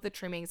 all of the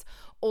trimmings,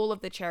 all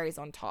of the cherries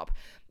on top.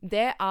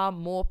 There are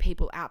more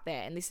people out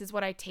there, and this is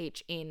what I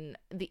teach in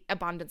the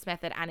Abundance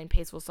Method and in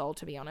Peaceful Soul,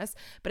 to be honest,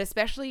 but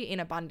especially in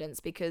abundance,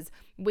 because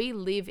we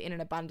live in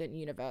an abundant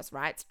universe,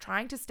 right? So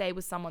trying to stay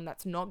with someone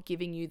that's not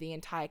giving you the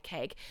entire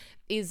cake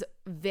is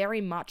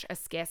very much a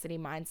scarcity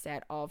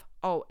mindset of,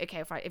 oh,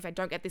 okay, if I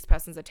don't get this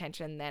person's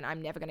attention, then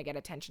I'm never going to get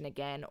attention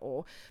again,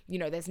 or,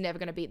 there's not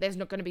going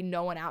to be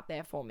no one out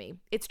there for me.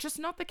 It's just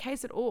not the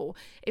case at all.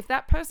 If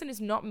that person is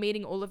not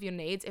meeting all of your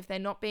needs, if they're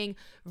not being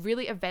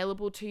really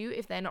available to you,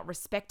 if they're not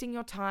respecting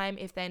your time,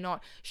 if they're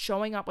not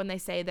showing up when they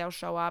say they'll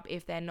show up,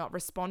 if they're not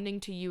responding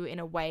to you in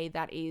a way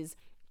that is,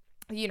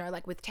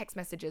 like with text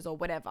messages or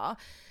whatever,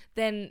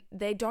 then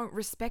they don't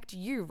respect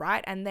you,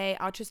 right? And they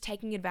are just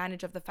taking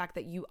advantage of the fact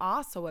that you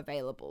are so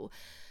available.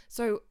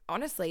 So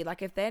honestly,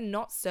 like if they're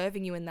not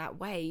serving you in that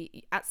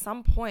way, at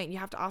some point you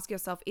have to ask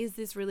yourself, is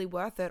this really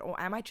worth it? Or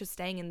am I just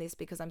staying in this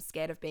because I'm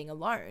scared of being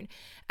alone?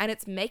 And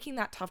it's making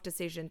that tough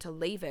decision to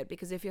leave it,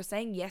 because if you're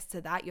saying yes to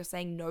that, you're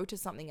saying no to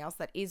something else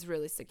that is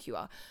really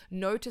secure,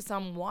 no to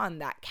someone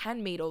that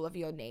can meet all of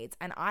your needs.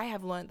 And I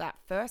have learned that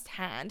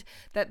firsthand,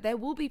 that there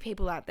will be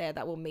people out there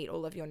that will meet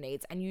all of your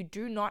needs, and you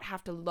do not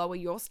have to lower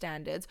your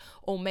standards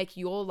or make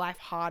your life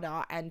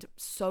harder and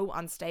so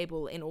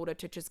unstable in order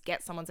to just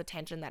get someone's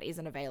attention that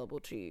isn't available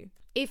to you.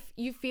 If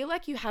you feel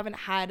like you haven't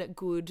had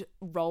good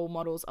role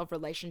models of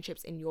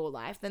relationships in your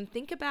life, then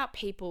think about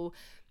people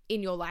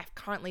in your life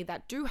currently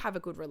that do have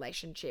a good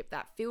relationship,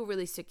 that feel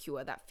really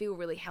secure, that feel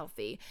really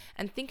healthy,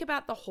 and think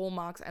about the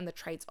hallmarks and the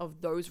traits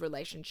of those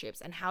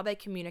relationships and how they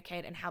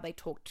communicate and how they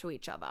talk to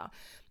each other.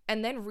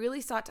 And then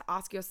really start to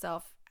ask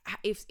yourself,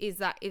 is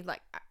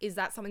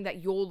that something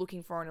that you're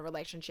looking for in a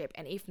relationship?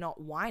 And if not,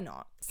 why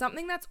not?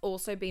 Something that's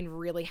also been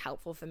really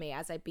helpful for me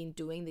as I've been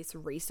doing this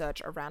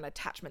research around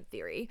attachment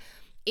theory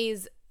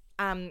is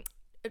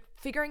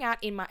figuring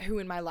out who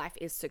in my life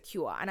is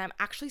secure. And I'm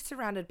actually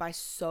surrounded by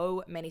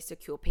so many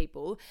secure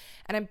people.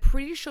 And I'm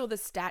pretty sure the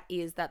stat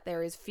is that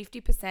there is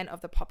 50%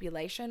 of the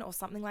population or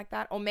something like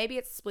that. Or maybe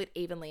it's split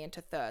evenly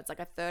into thirds.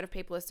 Like a third of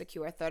people are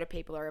secure, a third of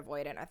people are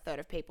avoidant, a third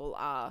of people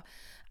are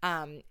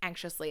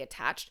anxiously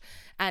attached.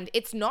 And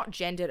it's not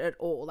gendered at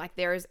all. Like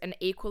there is an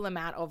equal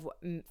amount of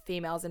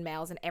females and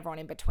males and everyone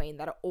in between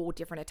that are all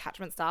different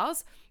attachment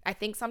styles. I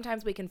think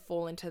sometimes we can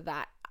fall into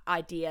that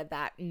idea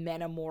that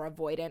men are more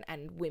avoidant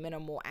and women are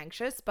more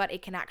anxious, but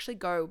it can actually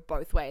go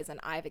both ways. And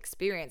I've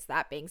experienced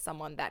that being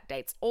someone that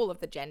dates all of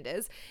the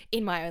genders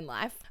in my own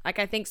life. Like,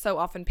 I think so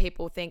often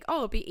people think, oh,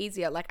 it'd be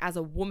easier, like as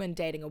a woman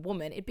dating a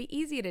woman, it'd be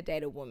easier to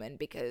date a woman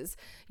because,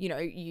 you know,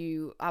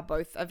 you are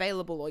both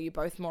available, or you're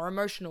both more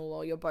emotional,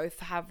 or you both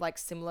have like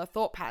similar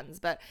thought patterns.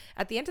 But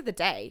at the end of the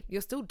day,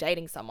 you're still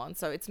dating someone.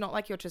 So it's not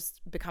like you're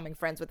just becoming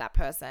friends with that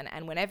person.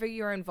 And whenever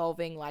you're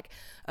involving like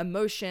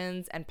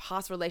emotions and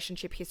past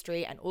relationship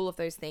history and all of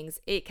those things,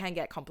 it can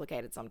get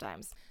complicated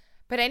sometimes.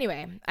 But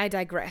anyway, I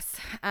digress.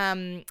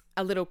 A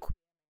little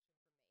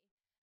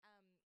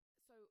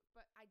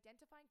but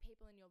identifying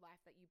people in your life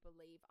that you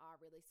believe are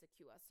really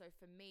secure. So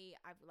for me,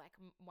 I've like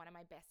one of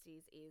my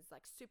besties is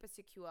like super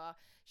secure.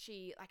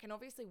 She like, and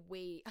obviously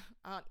we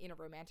aren't in a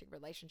romantic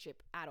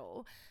relationship at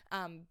all.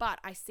 But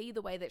I see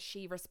the way that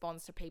she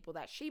responds to people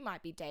that she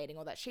might be dating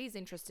or that she's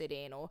interested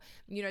in, or,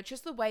 you know,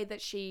 just the way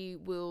that she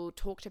will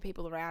talk to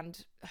people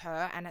around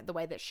her, and the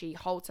way that she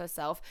holds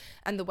herself,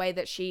 and the way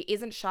that she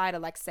isn't shy to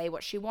like say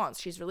what she wants.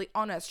 She's really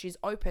honest. She's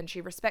open.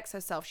 She respects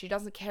herself. She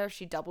doesn't care if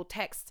she double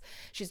texts.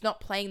 She's not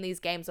playing these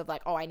games of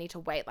like, oh, I need to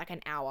wait like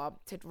an hour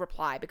to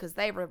reply because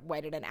they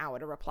waited an hour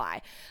to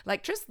reply.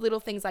 Like just little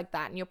things like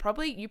that. And you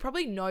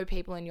probably know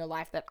people in your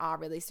life that are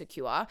really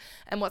secure.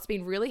 And what's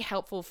been really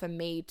helpful for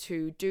me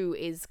to do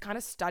is kind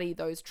of study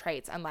those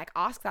traits and like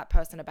ask that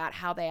person about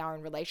how they are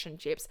in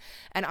relationships,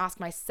 and ask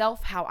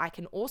myself how I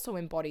can also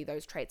embody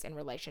those traits in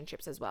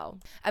relationships as well.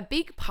 A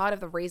big part of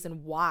the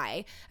reason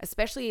why,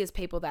 especially as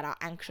people that are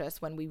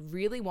anxious, when we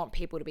really want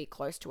people to be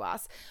close to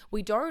us,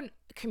 we don't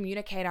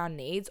communicate our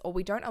needs, or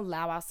we don't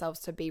allow ourselves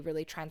to be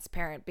really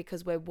transparent,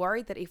 because we're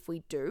worried that if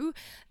we do,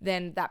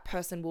 then that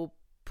person will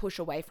push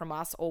away from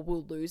us, or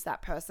we'll lose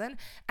that person.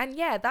 And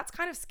yeah, that's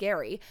kind of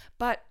scary,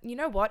 but you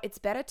know what? It's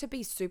better to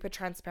be super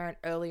transparent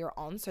earlier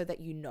on so that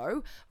you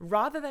know,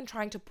 rather than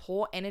trying to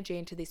pour energy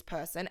into this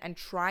person and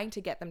trying to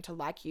get them to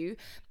like you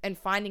and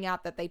finding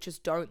out that they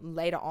just don't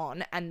later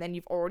on, and then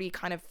you've already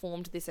kind of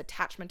formed this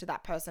attachment to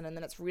that person, and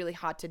then it's really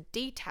hard to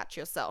detach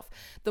yourself.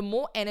 The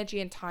more energy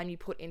and time you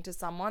put into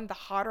someone, the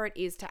harder it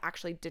is to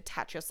actually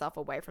detach yourself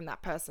away from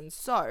that person.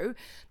 So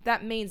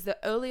that means the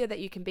earlier that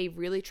you can be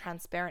really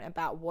transparent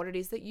about what it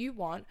is that you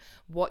want,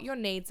 what your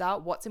needs are,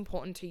 what's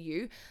important to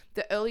you,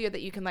 the earlier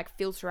that you can like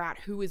filter out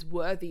who is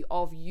worthy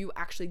of you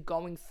actually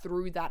going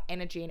through that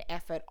energy and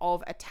effort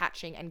of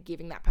attaching and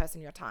giving that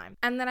person your time.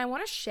 And then I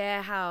want to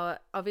share how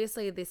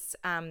obviously this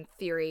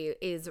theory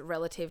is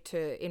relative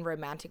to in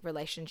romantic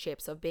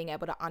relationships, of being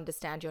able to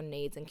understand your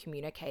needs and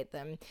communicate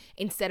them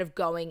instead of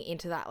going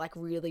into that like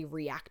really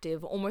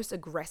reactive, almost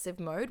aggressive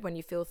mode when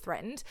you feel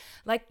threatened.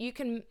 Like you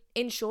can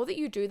ensure that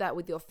you do that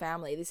with your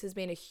family. This has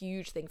been a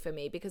huge thing for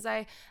me because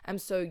I am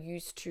so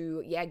used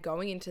to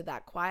going into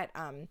that quite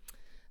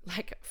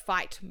like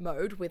fight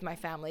mode with my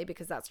family,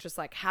 because that's just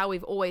like how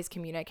we've always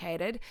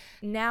communicated.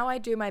 Now I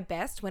do my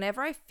best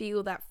whenever I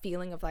feel that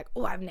feeling of like,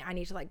 oh, I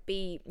need to like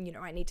be, you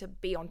know, I need to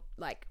be on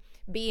like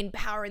be in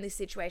power in this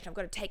situation. I've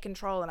got to take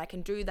control, and I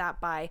can do that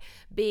by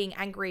being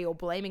angry or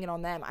blaming it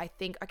on them. I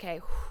think,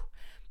 okay,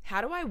 how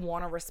do I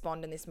want to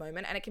respond in this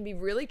moment? And it can be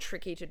really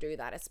tricky to do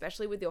that,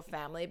 especially with your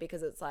family,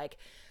 because it's like,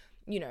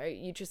 you know,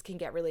 you just can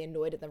get really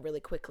annoyed at them really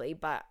quickly.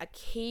 But a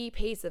key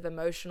piece of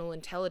emotional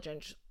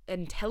intelligence,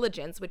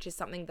 which is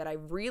something that I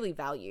really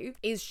value,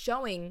 is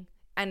showing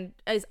and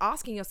is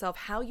asking yourself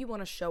how you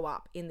want to show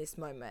up in this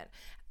moment.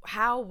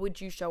 How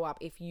would you show up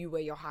if you were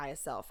your higher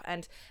self?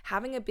 And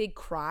having a big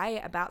cry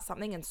about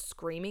something and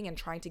screaming and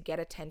trying to get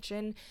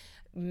attention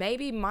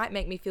maybe might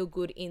make me feel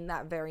good in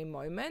that very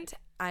moment,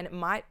 and it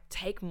might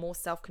take more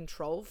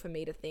self-control for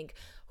me to think,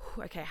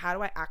 okay, how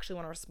do I actually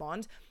want to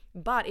respond?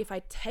 But if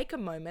I take a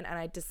moment and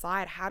I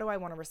decide how do I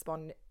want to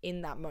respond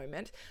in that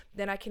moment,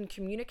 then I can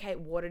communicate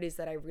what it is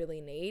that I really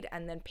need,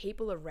 and then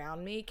people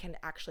around me can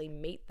actually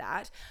meet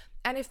that.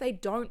 And if they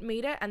don't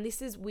meet it, and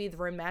this is with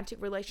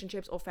romantic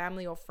relationships or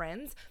family or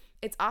friends,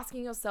 it's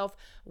asking yourself,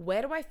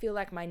 where do I feel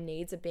like my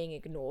needs are being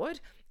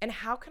ignored, and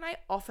how can I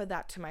offer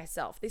that to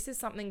myself? This is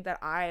something that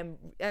and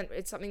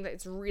it's something that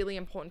it's really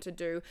important to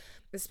do,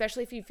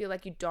 especially if you feel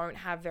like you don't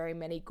have very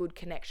many good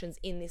connections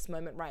in this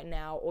moment right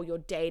now, or you're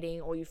dating,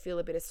 or you feel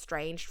a bit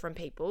estranged from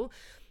people.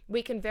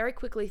 We can very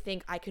quickly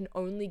think, I can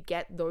only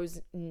get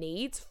those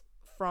needs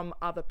from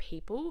other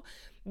people,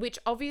 which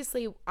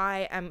obviously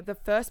I am the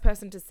first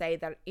person to say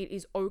that it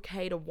is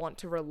okay to want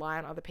to rely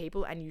on other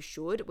people, and you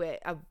should.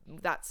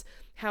 That's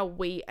how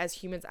we as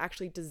humans are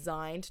actually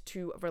designed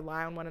to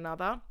rely on one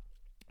another.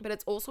 But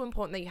it's also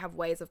important that you have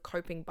ways of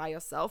coping by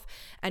yourself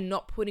and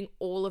not putting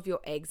all of your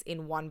eggs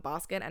in one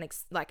basket.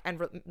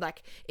 And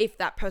if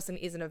that person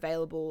isn't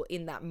available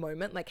in that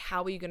moment, like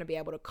how are you going to be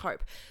able to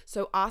cope?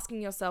 So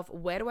asking yourself,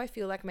 where do I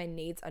feel like my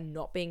needs are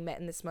not being met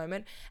in this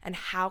moment, and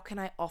how can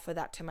I offer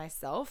that to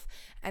myself?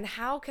 And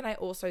how can I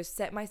also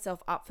set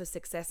myself up for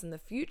success in the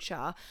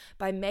future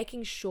by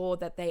making sure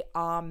that they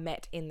are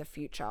met in the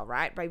future,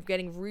 right? By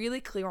getting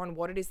really clear on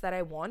what it is that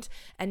I want,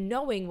 and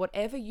knowing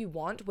whatever you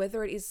want,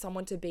 whether it is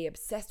someone to be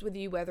obsessed obsessed with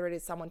you, whether it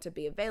is someone to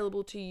be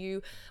available to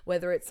you,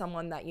 whether it's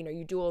someone that, you know,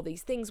 you do all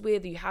these things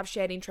with, you have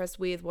shared interests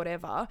with,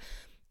 whatever.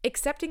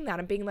 Accepting that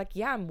and being like,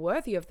 yeah, I'm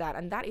worthy of that.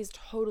 And that is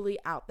totally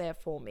out there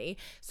for me,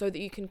 so that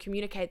you can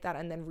communicate that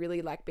and then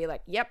really like be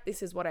like, yep,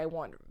 this is what I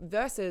want,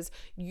 versus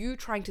you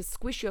trying to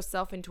squish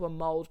yourself into a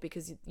mold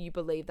because you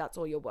believe that's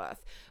all you're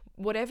worth.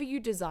 Whatever you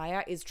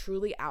desire is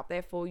truly out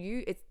there for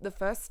you. It's the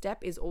first step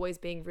is always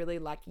being really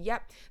like,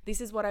 yep,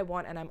 this is what I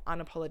want and I'm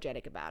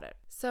unapologetic about it.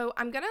 So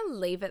I'm going to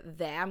leave it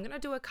there. I'm going to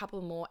do a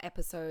couple more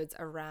episodes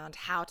around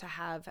how to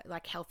have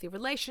like healthy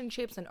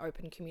relationships and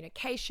open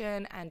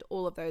communication and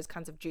all of those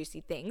kinds of juicy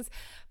things.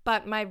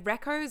 But my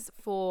recos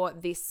for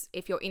this,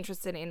 if you're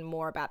interested in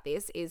more about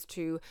this, is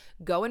to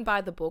go and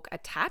buy the book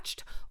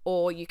Attached,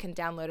 or you can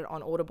download it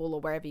on Audible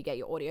or wherever you get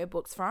your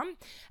audiobooks from.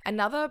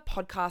 Another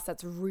podcast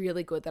that's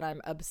really good that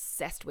I'm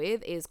obsessed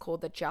with is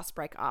called the Just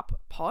Break Up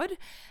Pod.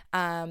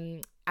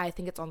 I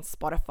think it's on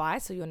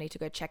Spotify, so you'll need to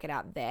go check it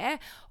out there,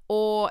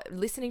 or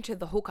listening to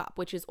The Hookup,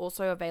 which is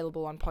also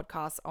available on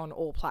podcasts on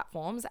all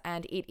platforms.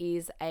 And it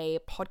is a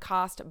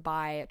podcast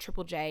by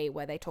Triple J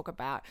where they talk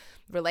about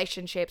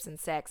relationships and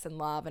sex and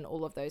love and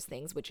all of those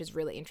things, which is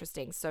really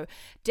interesting. So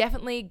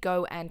definitely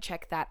go and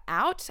check that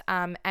out.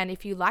 And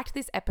if you liked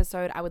this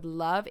episode, I would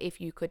love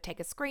if you could take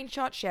a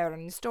screenshot, share it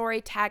on your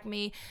story, tag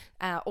me,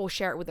 or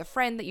share it with a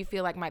friend that you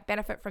feel like might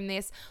benefit from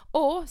this,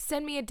 or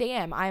send me a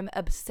DM. I'm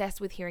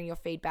obsessed with hearing your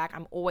feedback.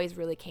 I'm always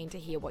really keen to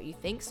hear what you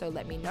think, so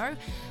let me know,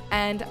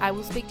 and I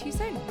will speak to you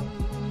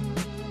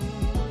soon.